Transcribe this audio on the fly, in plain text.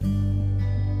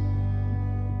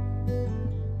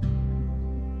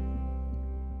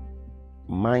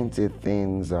Mighty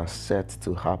things are set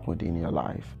to happen in your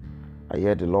life. I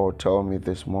heard the Lord tell me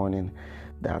this morning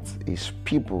that His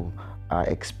people are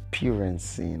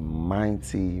experiencing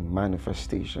mighty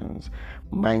manifestations,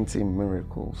 mighty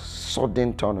miracles,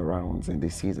 sudden turnarounds in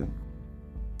this season.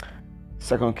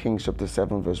 2 Kings chapter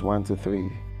 7 verse 1 to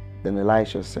 3. Then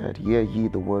Elisha said, Hear ye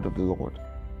the word of the Lord.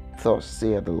 Thus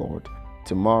saith the Lord,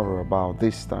 Tomorrow about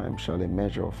this time shall a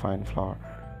measure of fine flour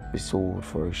be sold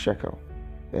for a shekel,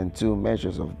 and 2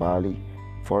 measures of barley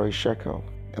for a shekel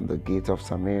in the gate of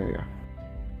Samaria.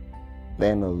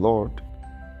 Then the Lord,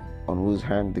 on whose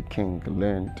hand the king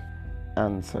leaned,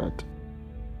 answered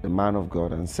the man of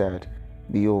God and said,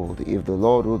 Behold, if the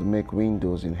Lord would make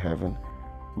windows in heaven,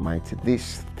 might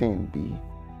this thing be?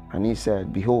 And he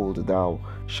said, Behold, thou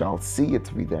shalt see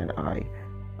it with thine eye,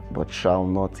 but shalt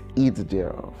not eat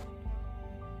thereof.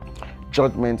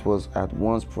 Judgment was at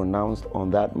once pronounced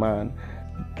on that man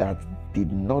that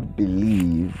did not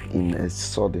believe in a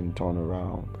sudden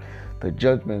turnaround. The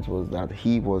judgment was that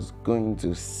he was going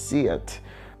to see it,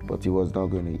 but he was not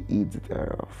going to eat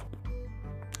thereof.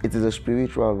 It is a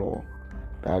spiritual law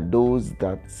that those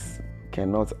that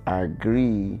cannot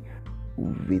agree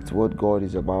with what God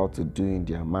is about to do in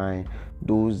their mind,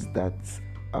 those that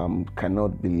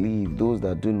cannot believe, those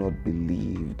that do not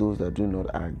believe, those that do not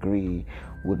agree,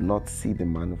 would not see the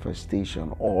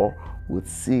manifestation, or would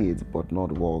see it but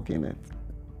not walk in it.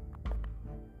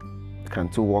 Can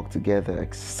 2 walk together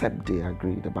except they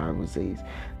agree, the Bible says.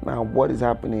 Now, what is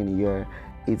happening here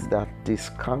is that this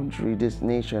country, this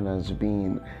nation has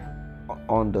been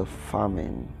under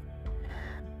famine,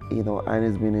 and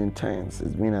it's been intense.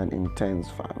 It's been an intense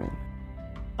famine.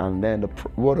 And then the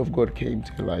word of God came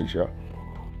to Elisha,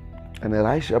 and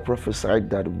Elisha prophesied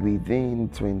that within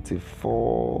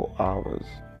 24 hours,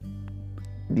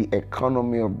 the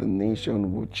economy of the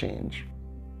nation would change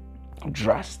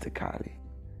drastically.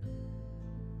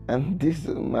 And this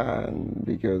man,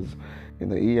 because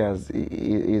he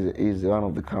is one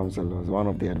of the counselors, one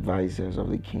of the advisors of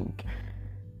the king.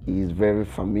 He is very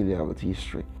familiar with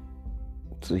history.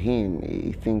 To him,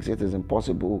 he thinks it is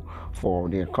impossible for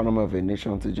the economy of a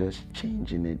nation to just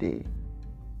change in a day.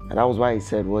 And that was why he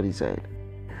said what he said.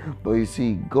 But you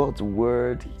see, God's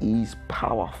word is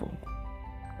powerful.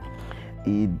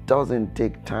 It doesn't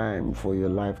take time for your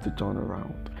life to turn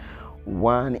around.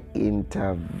 One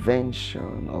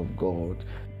intervention of God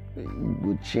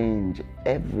would change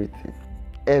everything.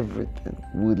 Everything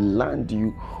would land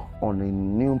you on a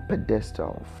new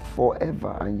pedestal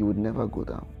forever, and you would never go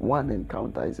down. One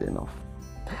encounter is enough.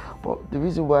 But the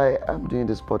reason why I'm doing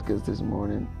this podcast this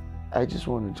morning, I just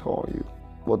want to tell you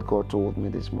what God told me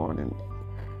this morning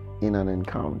in an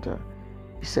encounter.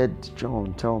 He said,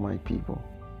 John, tell my people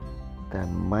that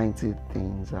mighty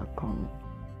things are coming,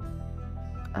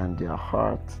 and their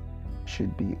heart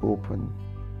should be open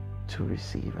to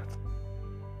receive it.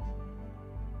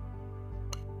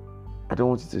 I don't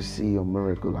want you to see your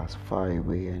miracle as far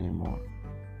away anymore.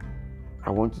 I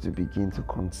want you to begin to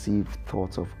conceive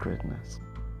thoughts of greatness,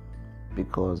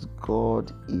 because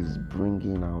God is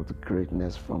bringing out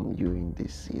greatness from you in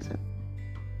this season.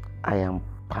 I am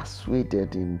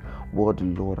persuaded in what the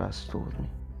Lord has told me,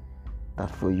 that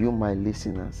for you, my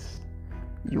listeners,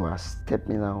 you are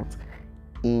stepping out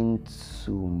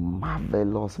into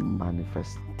marvelous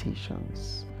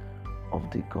manifestations of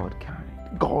the God kind.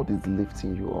 God is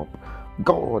lifting you up.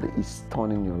 God is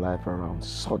turning your life around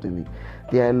suddenly.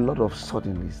 There are a lot of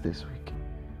suddenlies this week,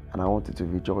 and I want you to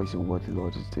rejoice in what the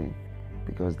Lord is doing,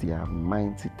 because there are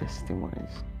mighty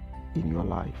testimonies in your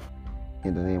life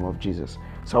in the name of Jesus.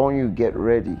 So I want you to get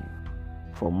ready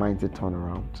for mighty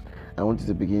turnaround. I want you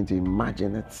to begin to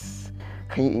imagine it.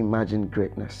 Can you imagine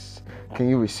greatness? Can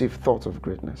you receive thoughts of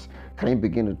greatness? Can you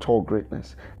begin to talk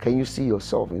greatness? Can you see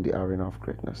yourself in the arena of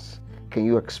greatness? Can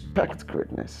you expect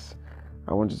greatness?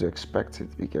 I want you to expect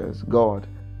it, because God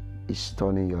is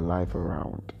turning your life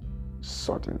around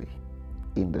suddenly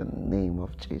in the name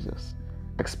of Jesus.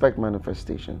 Expect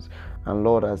manifestations. And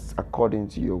Lord, as according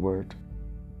to your word,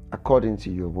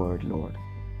 Lord,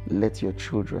 let your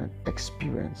children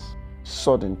experience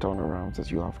sudden turnarounds as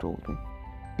you have told me,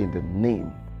 in the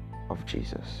name of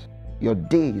Jesus. Your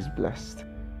day is blessed.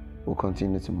 We'll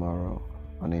continue tomorrow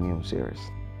on a new series.